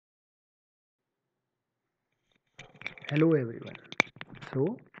Hello everyone.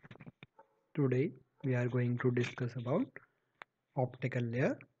 So today we are going to discuss about optical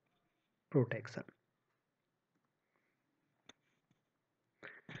layer protection.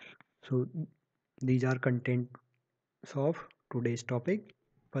 So these are contents of today's topic.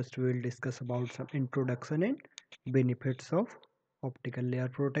 First we will discuss about some introduction and benefits of optical layer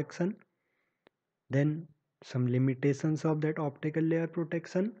protection. Then some limitations of that optical layer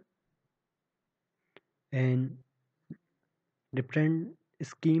protection and different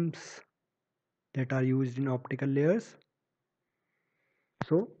schemes that are used in optical layers.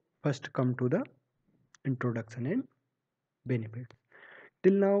 So first come to the introduction and benefits.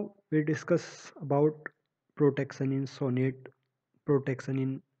 Till now, we discuss about protection in SONET, protection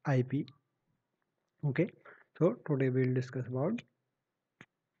in IP. Okay, so today we will discuss about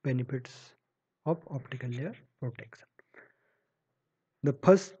benefits of optical layer protection. The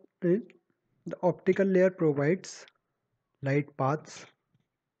first is the optical layer provides light paths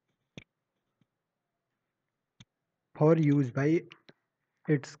for use by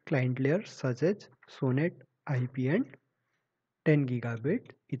its client layers such as SONET, IP, and 10 gigabit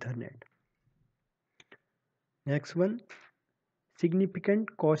Ethernet. Next one,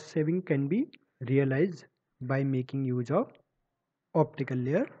 significant cost saving can be realized by making use of optical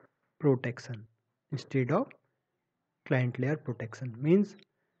layer protection instead of client layer protection. Means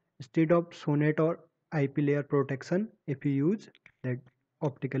instead of SONET or IP layer protection, if you use that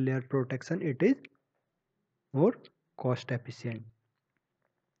optical layer protection, it is more cost efficient.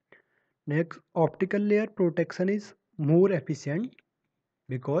 Next, optical layer protection is more efficient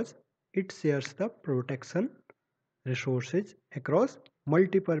because it shares the protection resources across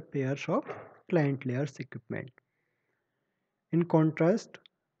multiple pairs of client layers equipment. In contrast,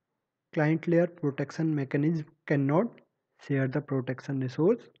 client layer protection mechanism cannot share the protection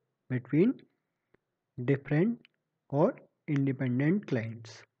resource between different or independent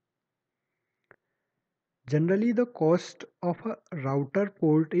clients. Generally, the cost of a router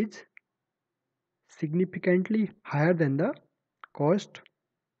port is significantly higher than the cost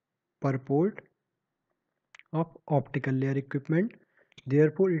per port of optical layer equipment.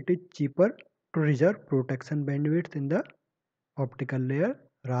 Therefore, it is cheaper to reserve protection bandwidth in the optical layer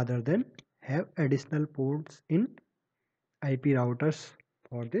rather than have additional ports in IP routers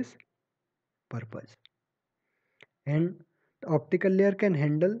for this purpose. And the optical layer can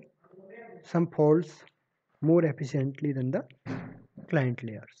handle some faults more efficiently than the client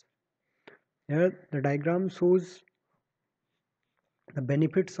layers. Here the diagram shows the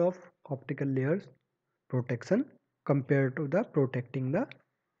benefits of optical layers protection compared to the protecting the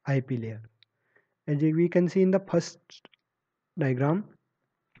IP layer. As we can see in the first diagram,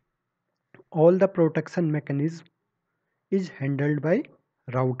 all the protection mechanism is handled by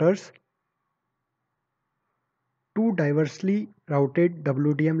routers. Two diversely routed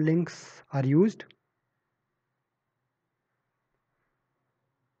WDM links are used.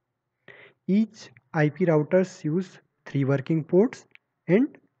 Each IP routers use 3 working ports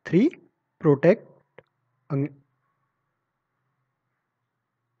and 3 protect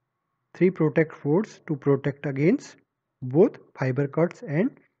 3 protect ports to protect against both fiber cuts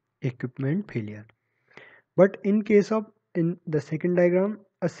and equipment failure. But in case of in the second diagram,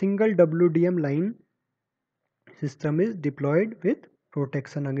 a single WDM line system is deployed with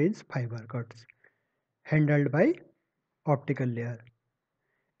protection against fiber cuts handled by optical layer.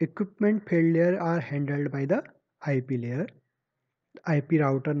 Equipment failure are handled by the IP layer. The IP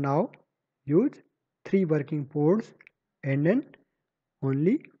router now use 3 working ports and then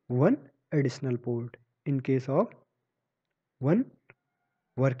only one additional port in case of one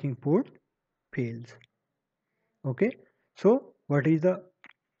working port fails. Okay, so what is the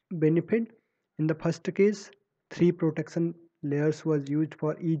benefit? In the first case, 3 protection layers was used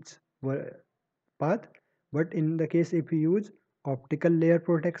for each path, but in the case if you use optical layer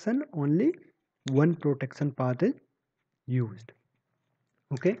protection, only one protection path is used.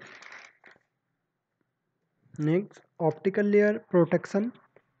 Okay, next, optical layer protection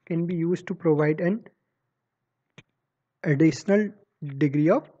can be used to provide an additional degree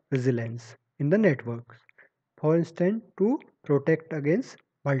of resilience in the networks, for instance to protect against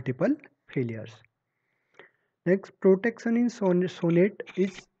multiple failures. Next, protection in SONET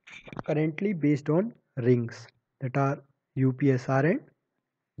is currently based on rings that are UPSR and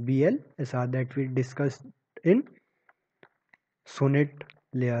BLSR that we discussed in SONET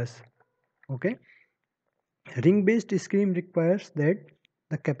layers. Okay, ring based scheme requires that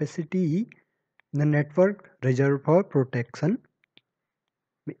the capacity the network reserved for protection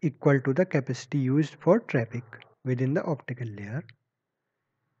equal to the capacity used for traffic within the optical layer.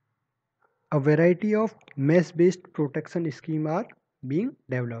 a variety of mesh-based protection schemes are being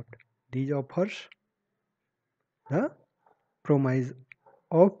developed. These offers the promise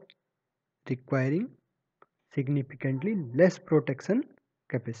of requiring significantly less protection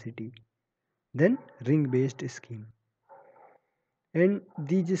capacity than ring-based scheme, and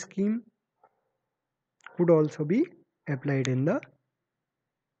these scheme could also be applied in the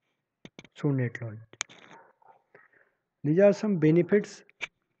SONET launch. These are some benefits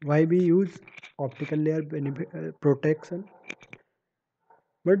why we use optical layer protection,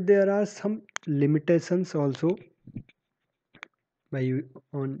 but there are some limitations also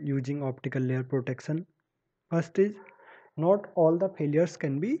on using optical layer protection. First is, not all the failures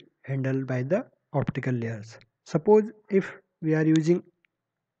can be handled by the optical layers. Suppose if we are using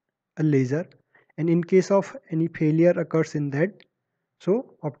a laser, and in case of any failure occurs in that,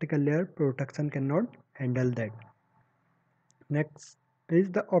 so optical layer protection cannot handle that. Next is,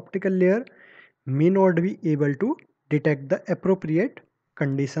 the optical layer may not be able to detect the appropriate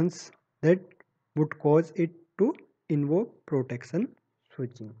conditions that would cause it to invoke protection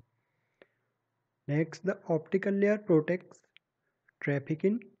switching. Next, the optical layer protects traffic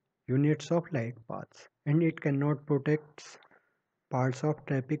in units of light paths, and it cannot protect parts of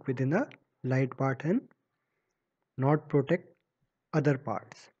traffic within a light path and not protect other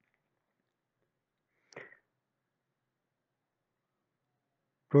parts.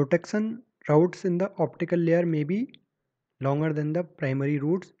 Protection routes in the optical layer may be longer than the primary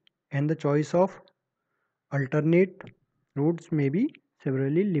routes, and the choice of alternate routes may be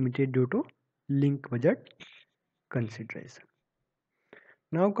severely limited due to link budget consideration.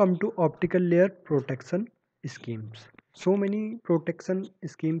 Now come to optical layer protection schemes. So many protection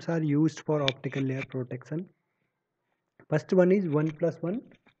schemes are used for optical layer protection. First one is 1+1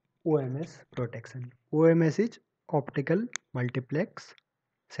 OMS protection. OMS is optical multiplex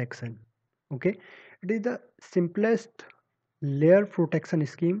section. Okay, it is the simplest layer protection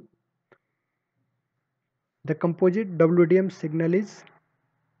scheme. The composite WDM signal is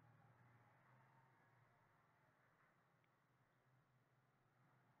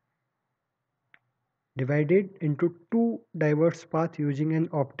divided into two diverse paths using an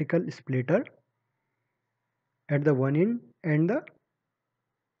optical splitter at the one end, and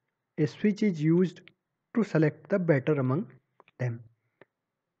a switch is used to select the better among them.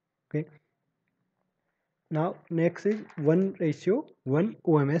 Okay. Now next is 1:1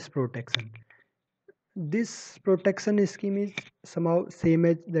 OMS protection. This protection scheme is somehow same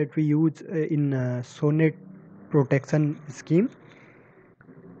as that we use in SONET protection scheme.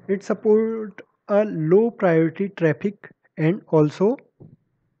 It supports a low priority traffic and also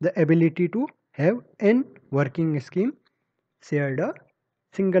the ability to have n working scheme shared a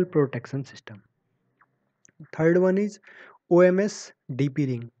single protection system. Third one is OMS DP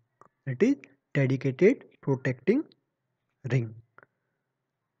ring. It is dedicated protecting ring.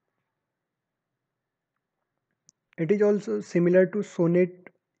 It is also similar to SONET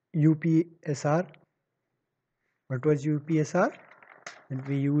UPSR. What was UPSR that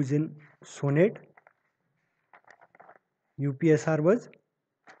we use in SONET? UPSR was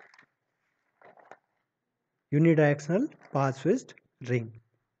unidirectional path switched ring,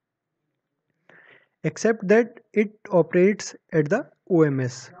 except that it operates at the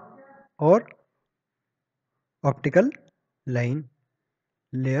OMS or optical line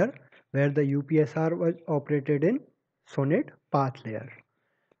layer, where the UPSR was operated in SONET path layer.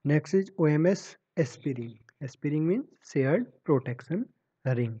 Next is OMS SP ring. SP ring means shared protection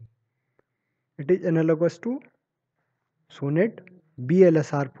ring. It is analogous to SONET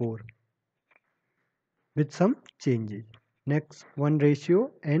BLSR4 with some changes. Next,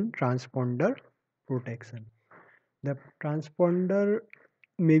 1:n transponder protection. The transponder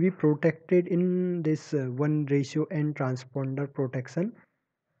may be protected in this 1:n transponder protection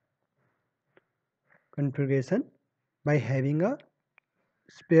configuration by having a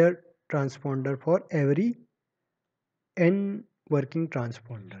spare transponder for every n working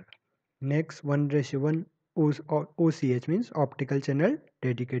transponder. Next, 1:1 OCH means optical channel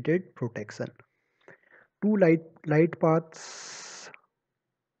dedicated protection. Two light paths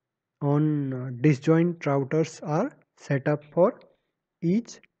on disjoint routers are set up for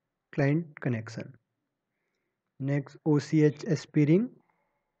each client connection. Next, OCH SP ring.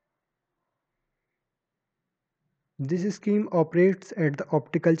 This scheme operates at the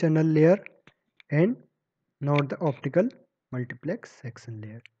optical channel layer and not the optical multiplex section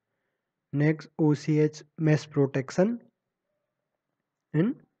layer. Next, OCH mesh protection,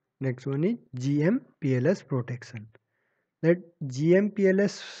 and next one is GMPLS protection. That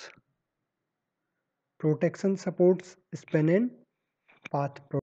GMPLS protection supports span and path protection.